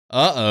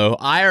Uh-oh.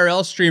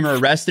 IRL streamer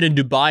arrested in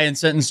Dubai and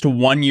sentenced to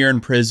 1 year in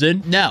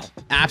prison? No,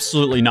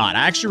 absolutely not.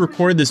 I actually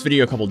recorded this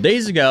video a couple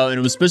days ago and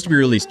it was supposed to be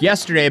released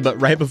yesterday,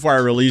 but right before I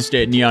released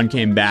it, Neon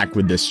came back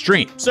with this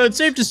stream. So it's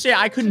safe to say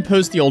I couldn't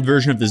post the old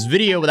version of this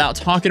video without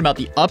talking about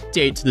the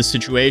update to the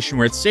situation,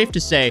 where it's safe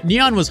to say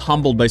Neon was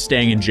humbled by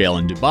staying in jail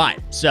in Dubai.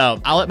 So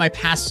I'll let my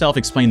past self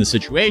explain the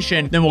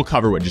situation, then we'll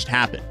cover what just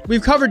happened.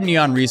 We've covered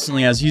Neon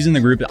recently as he's in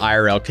the group of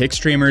IRL kick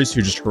streamers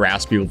who just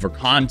harass people for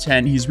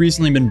content. He's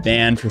recently been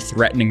banned for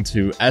threatening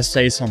to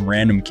essay some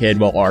random kid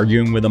while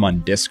arguing with him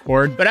on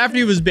Discord. But after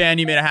he was banned,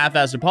 he made a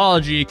half-assed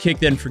apology, Kick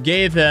then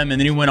forgave him,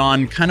 and then he went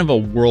on kind of a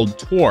world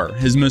tour.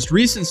 His most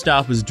recent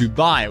stop was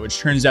Dubai, which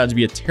turns out to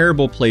be a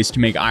terrible place to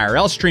make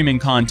IRL streaming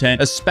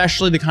content,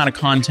 especially the kind of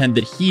content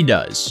that he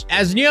does.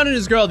 As Neon and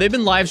his girl, they've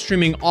been live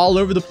streaming all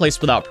over the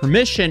place without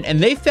permission, and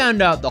they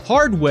found out the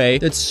hard way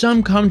that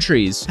some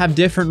countries have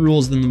different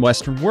rules than the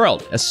Western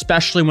world,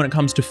 especially when it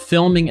comes to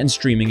filming and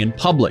streaming in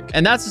public.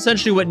 And that's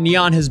essentially what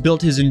Neon has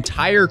built his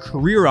entire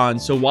career on,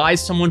 so why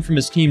someone from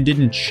his team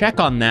didn't check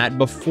on that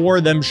before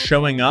them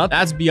showing up,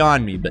 that's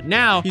beyond me. But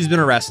now he's been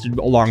arrested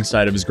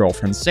alongside of his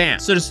girlfriend, Sam.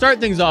 So to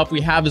start things off,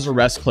 we have his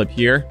arrest clip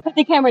here. Put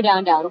the camera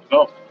down.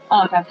 Oh,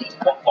 okay.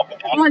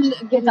 Everyone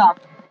gets off.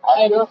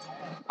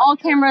 All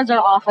cameras are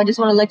off. I just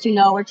want to let you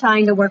know we're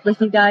trying to work with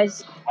you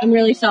guys. I'm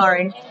really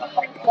sorry.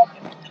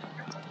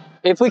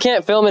 If we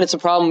can't film it, it's a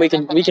problem. We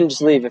can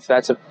just leave if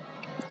that's a...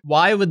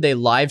 Why would they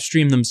live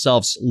stream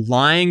themselves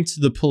lying to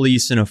the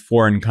police in a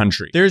foreign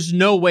country? There's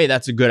no way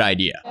that's a good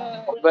idea.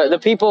 But the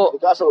people...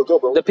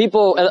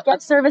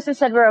 Guest services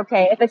said we're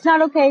okay. If it's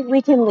not okay,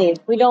 we can leave.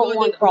 We don't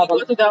want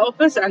problems. Go to the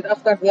office and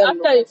after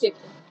you check.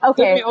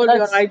 Okay, give me all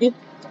your ID.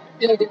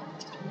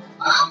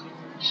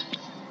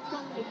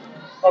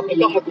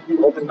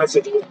 Open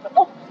message.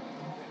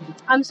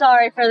 I'm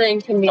sorry for the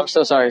inconvenience. I'm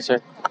so sorry, sir.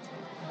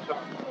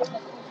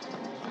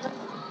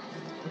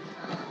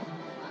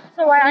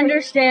 So I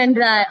understand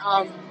that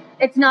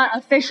it's not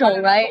official,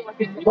 right?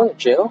 We going to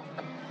jail?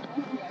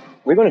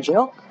 We going to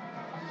jail?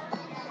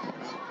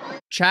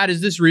 Chad, is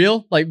this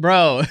real? Like,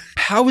 bro,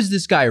 how is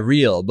this guy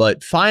real?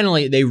 But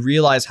finally, they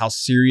realize how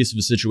serious of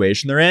a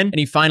situation they're in, and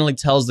he finally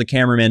tells the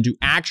cameraman to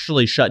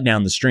actually shut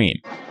down the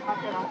stream.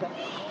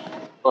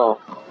 Oh.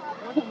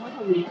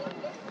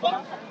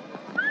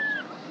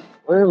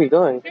 Where are we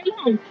going?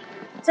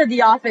 To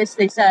the office,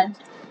 they said.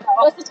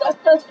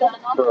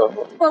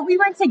 Well, we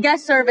went to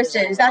guest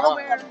services. That's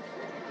where...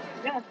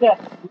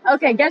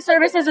 Okay, guest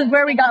services is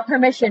where we got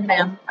permission,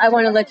 ma'am. I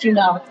want to let you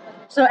know.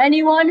 So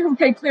anyone who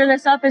could clear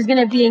this up is going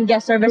to be in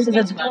guest services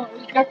as well.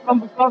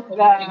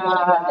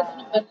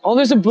 Oh,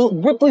 there's a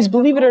Ripley's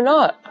Believe It or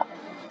Not.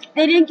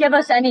 They didn't give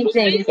us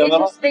anything.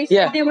 They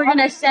said they were going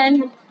to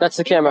send... That's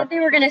the camera. They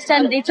were going to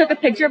send... They took a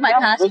picture of my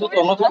passport.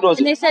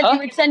 And they said they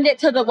would send it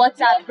to the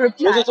WhatsApp group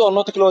chat. Close it or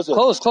not close it?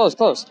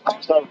 Close.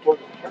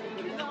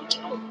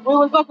 We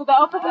will go to the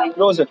office and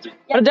Close it.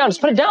 Put it down.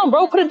 Just put it down,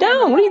 bro. Put it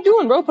down. What are you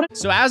doing, bro? Put it.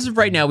 So as of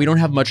right now, we don't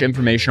have much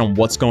information on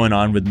what's going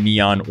on with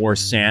Neon or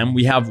Sam.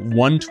 We have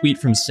one tweet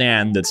from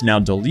Sam that's now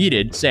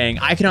deleted saying,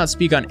 I cannot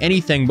speak on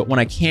anything, but when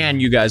I can,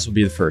 you guys will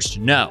be the first to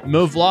know.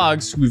 Mo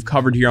Vlogs, who we've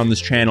covered here on this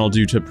channel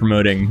due to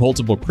promoting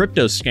multiple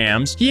crypto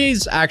scams,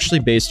 he's actually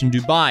based in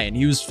Dubai, and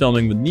he was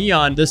filming with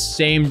Neon the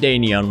same day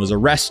Neon was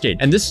arrested.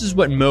 And this is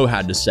what Mo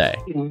had to say.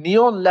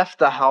 Neon left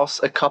the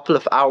house a couple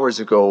of hours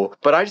ago,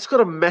 but I just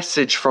got a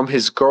message from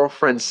his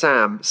girlfriend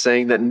Sam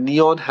saying that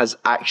Neon has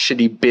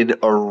actually been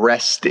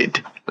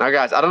arrested. Now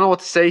guys, I don't know what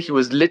to say. He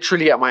was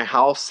literally at my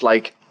house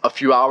like a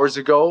few hours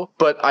ago,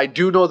 but I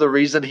do know the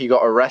reason he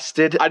got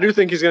arrested. I do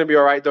think he's gonna be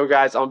all right though,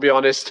 guys, I'll be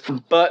honest,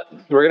 but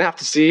we're gonna have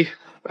to see,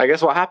 I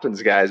guess, what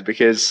happens, guys,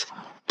 because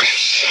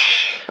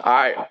all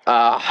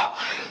right,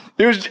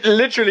 he was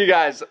literally,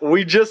 guys,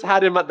 we just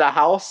had him at the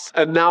house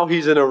and now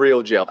he's in a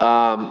real jail. So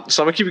I'm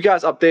gonna keep you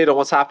guys updated on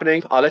what's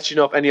happening. I'll let you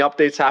know if any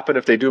updates happen,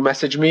 if they do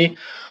message me.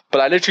 But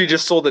I literally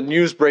just saw the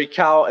news break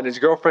out and his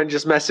girlfriend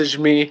just messaged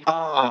me.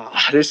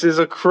 This is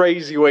a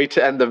crazy way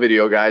to end the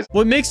video, guys.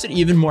 What makes it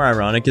even more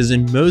ironic is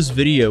in Mo's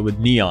video with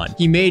Neon,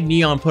 he made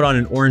Neon put on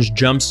an orange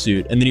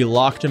jumpsuit and then he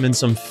locked him in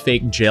some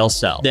fake jail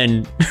cell.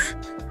 Then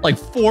like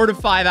 4 to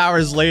 5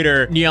 hours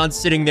later, Neon's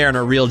sitting there in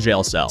a real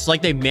jail cell. It's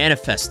like they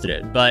manifested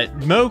it, but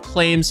Mo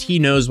claims he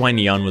knows why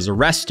Neon was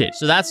arrested.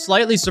 So that's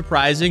slightly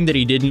surprising that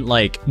he didn't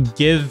like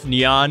give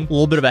Neon a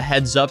little bit of a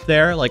heads up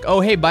there. Like,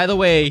 oh, hey, by the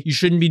way, you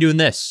shouldn't be doing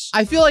this.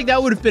 I feel like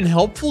that would have been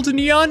helpful to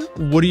Neon.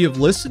 Would he have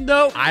listened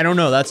though? I don't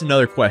know. That's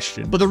another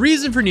question. But the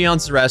reason for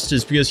Neon's arrest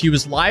is because he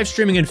was live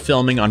streaming and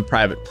filming on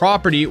private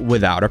property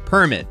without a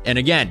permit. And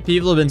again,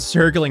 people have been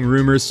circling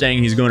rumors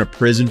saying he's going to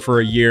prison for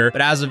a year,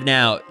 but as of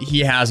now, he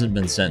hasn't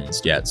been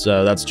sentenced yet,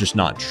 so that's just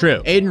not true.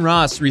 Aiden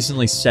Ross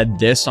recently said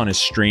this on his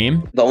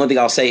stream. The only thing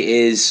I'll say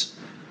is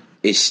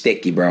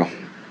sticky, bro.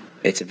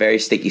 It's a very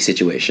sticky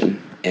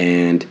situation,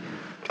 and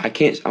I'm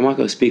not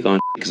gonna speak on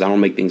because I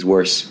don't make things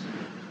worse.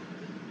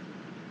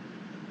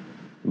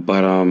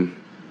 But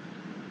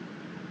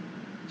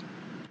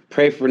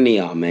pray for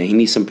Neon, man. He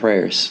needs some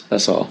prayers.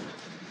 That's all.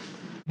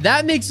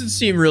 That makes it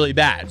seem really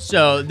bad.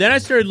 So then I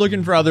started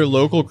looking for other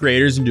local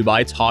creators in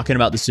Dubai talking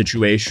about the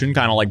situation,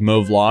 kind of like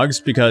Mo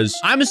Vlogs, because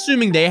I'm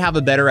assuming they have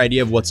a better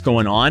idea of what's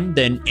going on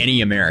than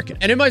any American.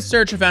 And in my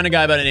search, I found a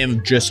guy by the name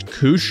of Just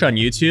Koosh on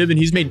YouTube, and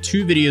he's made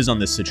 2 videos on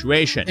this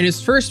situation. In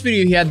his first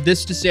video, he had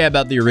this to say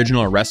about the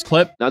original arrest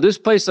clip. Now, this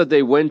place that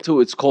they went to,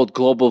 it's called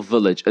Global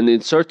Village. And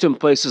in certain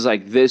places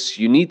like this,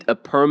 you need a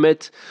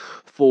permit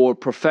for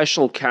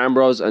professional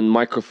cameras and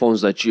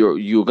microphones that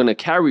you're gonna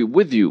carry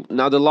with you.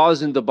 Now, the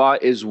laws in Dubai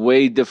is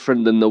way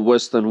different than the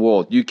Western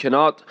world. You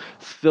cannot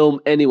film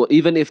anyone,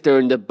 even if they're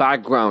in the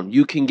background.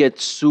 You can get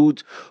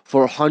sued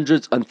for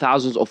hundreds and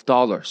thousands of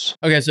dollars.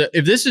 Okay, so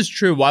if this is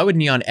true, why would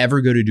Neon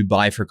ever go to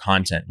Dubai for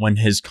content when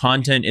his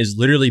content is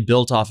literally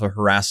built off of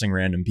harassing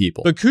random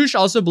people? But Koosh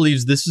also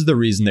believes this is the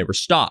reason they were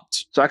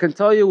stopped. So I can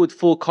tell you with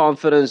full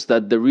confidence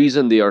that the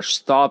reason they are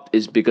stopped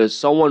is because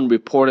someone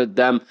reported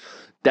them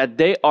that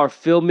they are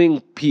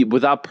filming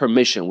without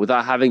permission,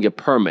 without having a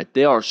permit.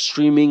 They are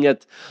streaming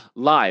it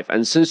live.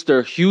 And since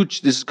they're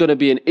huge, this is going to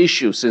be an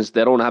issue since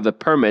they don't have a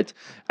permit.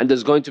 And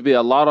there's going to be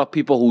a lot of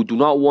people who do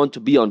not want to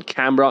be on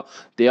camera.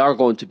 They are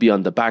going to be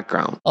on the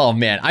background. Oh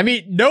man, I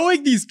mean,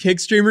 knowing these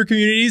kick streamer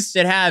communities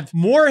that have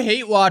more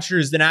hate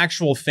watchers than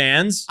actual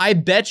fans, I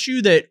bet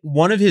you that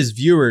one of his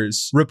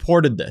viewers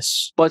reported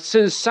this. But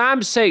since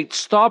Sam said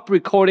stop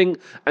recording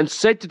and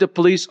said to the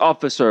police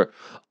officer,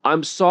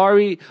 I'm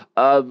sorry,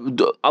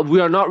 we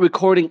are not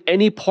recording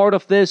any part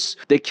of this.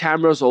 The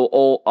cameras are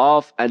all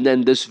off, and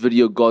then this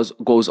video goes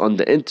on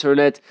the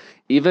internet.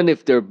 Even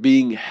if they're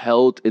being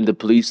held in the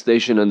police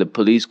station and the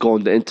police go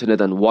on the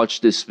internet and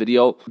watch this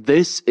video,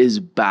 this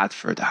is bad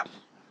for them.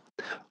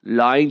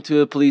 Lying to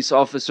a police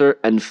officer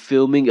and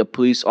filming a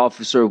police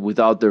officer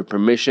without their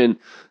permission,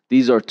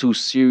 these are 2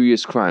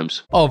 serious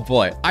crimes. Oh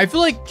boy, I feel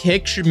like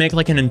Kick should make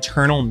like an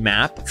internal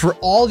map for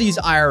all these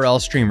IRL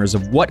streamers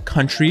of what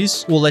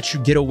countries will let you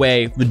get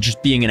away with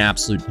just being an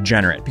absolute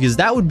degenerate, because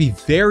that would be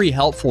very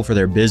helpful for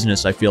their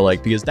business, I feel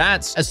like, because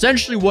that's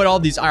essentially what all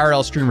these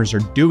IRL streamers are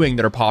doing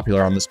that are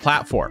popular on this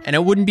platform. And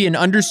it wouldn't be an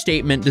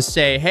understatement to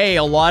say, hey,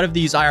 a lot of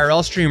these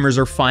IRL streamers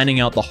are finding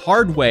out the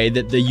hard way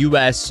that the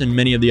US and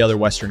many of the other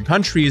Western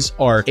countries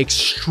are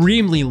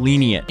extremely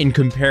lenient in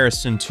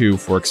comparison to,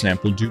 for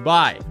example,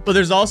 Dubai. But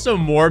there's also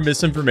more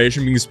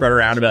misinformation being spread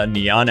around about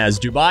Neon, as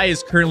Dubai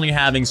is currently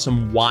having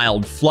some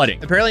wild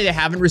flooding. Apparently, they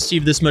haven't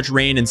received this much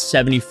rain in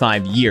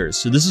 75 years.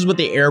 So this is what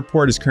the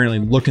airport is currently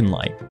looking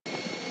like.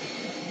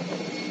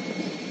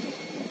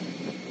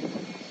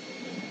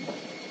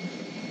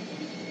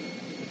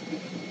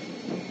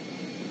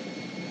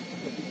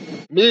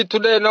 Me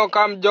today no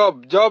come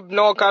job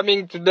no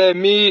coming today.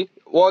 Me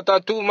water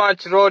too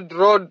much, road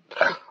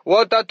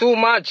water too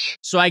much.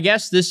 So I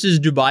guess this is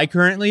Dubai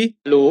currently.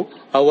 Hello,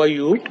 how are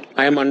you?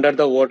 I am under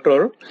the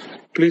water.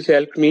 Please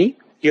help me.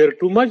 Here,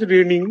 too much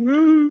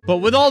raining. But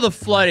with all the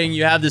flooding,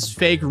 you have this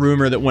fake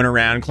rumor that went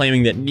around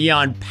claiming that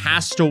Neon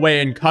passed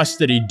away in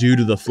custody due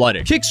to the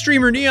flooding. Kick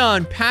streamer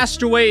Neon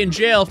passed away in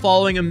jail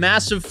following a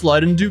massive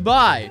flood in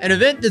Dubai. An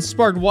event that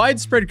sparked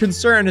widespread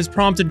concern has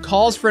prompted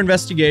calls for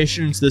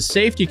investigation into the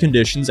safety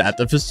conditions at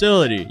the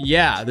facility.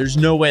 Yeah, there's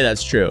no way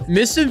that's true.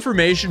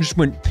 Misinformation just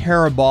went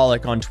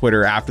parabolic on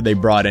Twitter after they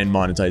brought in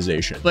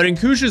monetization. But in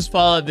Koosh's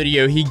follow-up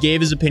video, he gave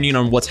his opinion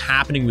on what's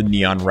happening with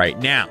Neon right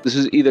now. This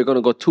is either going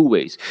to go 2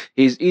 ways.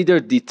 He's either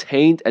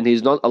detained and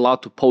he's not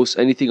allowed to post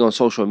anything on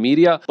social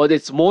media, but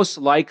it's most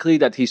likely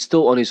that he's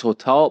still on his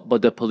hotel,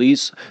 but the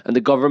police and the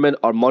government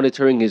are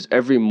monitoring his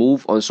every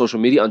move on social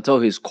media until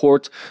his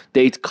court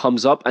date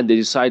comes up and they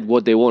decide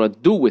what they want to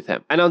do with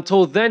him. And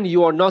until then,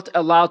 you are not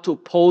allowed to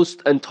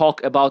post and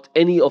talk about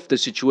any of the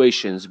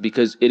situations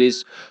because it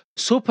is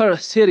super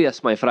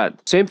serious, my friend.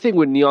 Same thing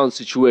with Neon's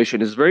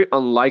situation. It's very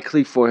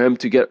unlikely for him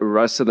to get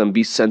arrested and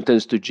be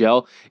sentenced to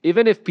jail.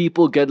 Even if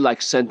people get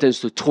like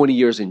sentenced to 20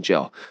 years in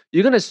jail,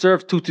 you're going to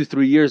serve 2 to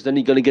 3 years, then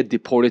you're going to get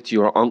deported to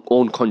your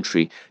own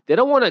country. They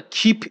don't want to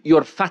keep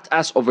your fat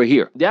ass over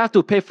here. They have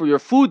to pay for your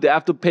food. They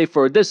have to pay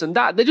for this and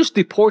that. They just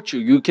deport you.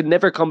 You can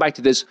never come back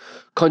to this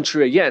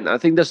country again. I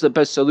think that's the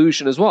best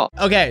solution as well.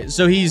 Okay,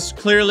 so he's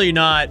clearly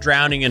not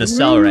drowning in a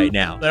cell right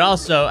now. But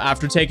also,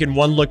 after taking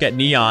one look at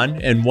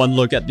Neon and one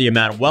look at the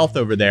amount of wealth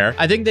over there,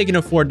 I think they can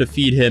afford to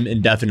feed him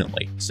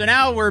indefinitely. So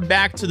now we're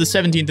back to the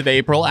 17th of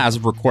April as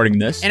of recording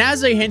this. And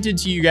as I hinted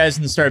to you guys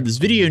in the start of this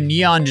video,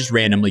 Neon just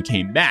randomly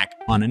came back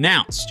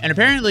unannounced. And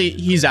apparently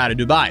he's out of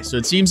Dubai. So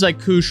it seems like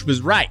Koosh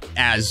was right,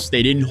 as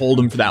they didn't hold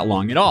him for that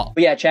long at all.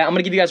 But yeah, chat, I'm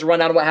gonna give you guys a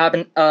rundown of what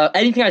happened.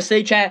 Anything I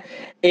say, chat,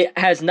 it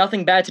has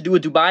nothing bad to do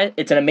with Dubai.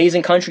 It's an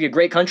amazing country, a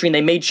great country, and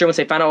they made sure once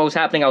they found out what was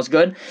happening, I was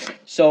good.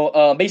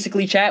 So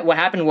basically, chat, what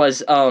happened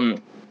was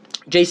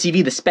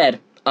JCV, the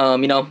sped,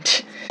 you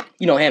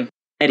know him,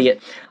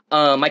 idiot.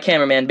 My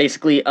cameraman,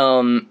 basically,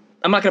 I'm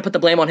not gonna put the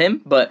blame on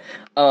him, but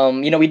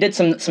we did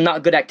some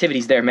not good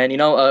activities there, man. It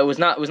was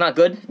not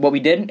good what we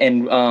did,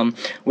 and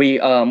we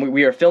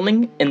were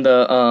filming in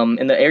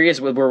the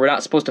areas where we're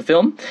not supposed to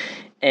film,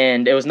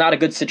 and it was not a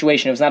good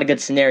situation. It was not a good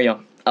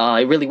scenario.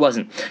 It really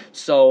wasn't.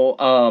 So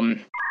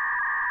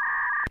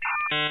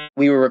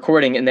we were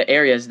recording in the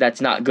areas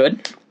that's not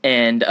good.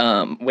 And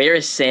where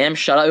is Sam?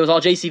 Shut up. It was all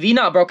JCV.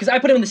 Nah, bro, because I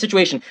put him in the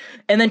situation.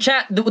 And then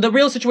chat, the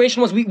real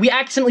situation was we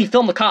accidentally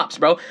filmed the cops,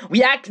 bro.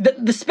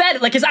 The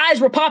sped, like his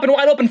eyes were popping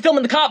wide open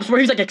filming the cops where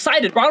he was like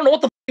excited, bro. I don't know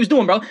what the he was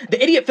doing, bro.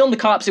 The idiot filmed the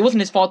cops. It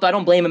wasn't his fault, though. I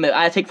don't blame him.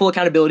 I take full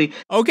accountability.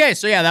 Okay,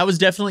 so yeah, that was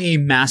definitely a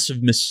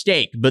massive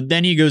mistake. But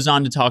then he goes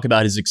on to talk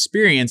about his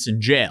experience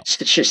in jail.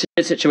 Shit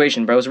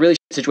situation, bro. It was a really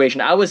shit situation.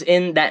 I was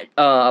in that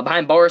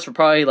behind bars for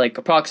probably like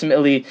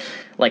approximately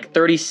like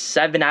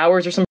 37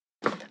 hours or something.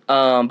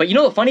 But you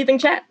know the funny thing,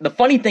 chat? The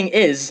funny thing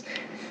is,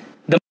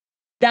 the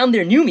down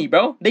there knew me,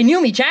 bro. They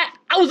knew me, chat.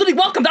 I was literally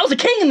welcomed. I was a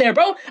king in there,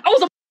 bro. I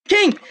was a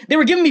king. They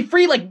were giving me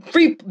free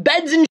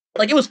beds and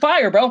like it was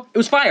fire, bro. It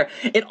was fire.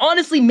 It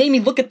honestly made me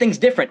look at things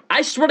different.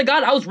 I swear to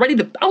God, I was ready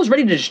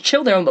to just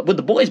chill there with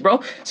the boys, bro.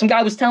 Some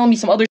guy was telling me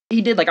some other shit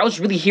he did. Like I was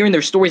really hearing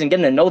their stories and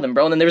getting to know them,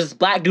 bro. And then there was this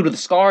black dude with a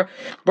scar,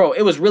 bro.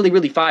 It was really,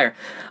 really fire.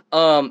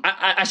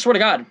 I swear to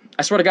God.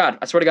 I swear to God.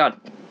 I swear to God.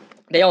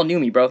 They all knew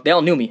me, bro. They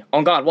all knew me.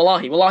 On God.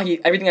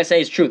 Wallahi, everything I say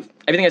is truth.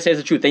 Everything I say is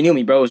the truth. They knew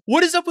me, bro.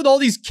 What is up with all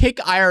these kick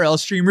IRL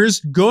streamers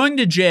going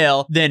to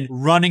jail, then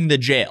running the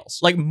jails?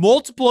 Like,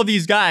 multiple of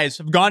these guys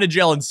have gone to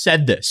jail and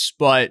said this,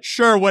 but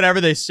sure, whatever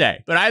they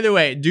say. But either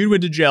way, dude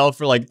went to jail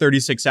for like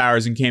 36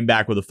 hours and came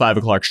back with a 5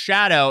 o'clock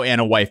shadow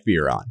and a wife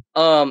beater on.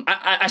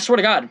 I swear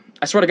to God.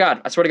 I swear to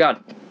God. I swear to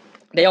God.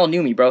 They all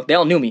knew me, bro. They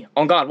all knew me.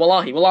 On God.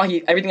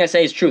 Wallahi, everything I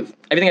say is truth.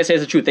 Everything I say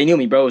is the truth. They knew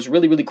me, bro. It was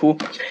really, really cool.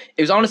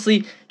 It was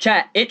honestly,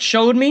 chat, it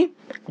showed me,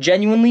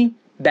 genuinely,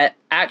 that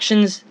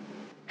actions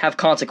have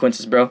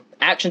consequences, bro.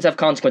 Actions have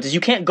consequences. You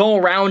can't go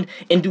around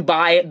in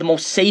Dubai, the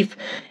most safe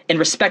and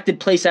respected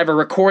place ever,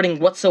 recording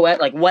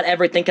whatsoever, like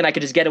whatever, thinking I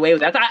could just get away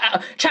with it.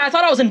 Chat, I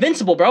thought I was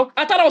invincible, bro.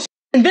 I thought I was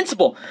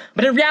invincible.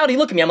 But in reality,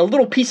 look at me. I'm a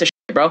little piece of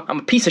shit, bro. I'm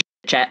a piece of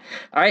shit, chat.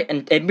 All right?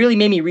 And it really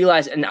made me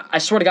realize, and I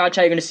swear to God,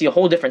 chat, you're going to see a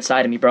whole different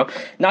side of me, bro.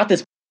 Not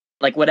this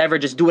like whatever,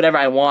 just do whatever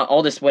I want,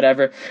 all this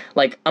whatever.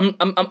 Like I'm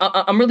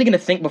really gonna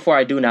think before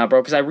I do now,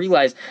 bro, because I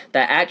realize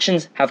that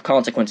actions have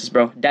consequences,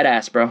 bro. Dead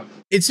ass, bro.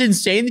 It's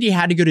insane that he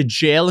had to go to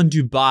jail in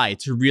Dubai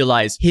to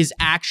realize his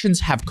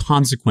actions have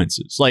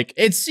consequences. Like,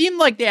 it seemed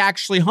like they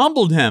actually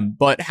humbled him,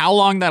 but how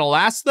long that'll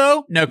last,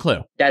 though? No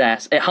clue. Dead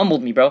ass. It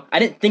humbled me, bro. I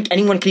didn't think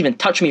anyone could even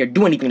touch me or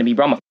do anything to me,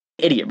 bro. I'm a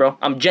idiot, bro.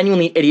 I'm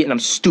genuinely an idiot and I'm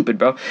stupid,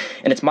 bro.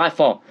 And it's my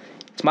fault.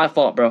 It's my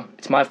fault, bro.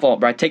 It's my fault,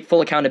 bro. I take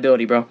full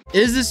accountability, bro.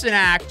 Is this an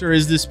act, or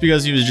is this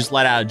because he was just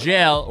let out of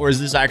jail, or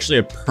is this actually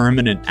a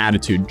permanent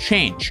attitude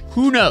change?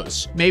 Who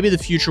knows? Maybe the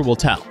future will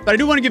tell. But I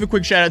do want to give a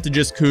quick shout out to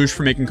Just Koosh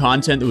for making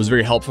content that was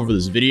very helpful for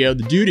this video.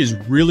 The dude is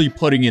really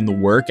putting in the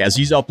work as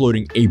he's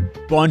uploading a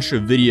bunch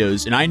of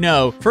videos, and I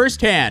know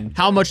firsthand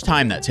how much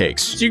time that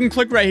takes. So you can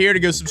click right here to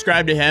go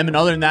subscribe to him, and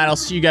other than that, I'll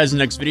see you guys in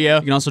the next video.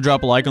 You can also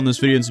drop a like on this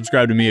video and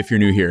subscribe to me if you're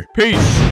new here. Peace!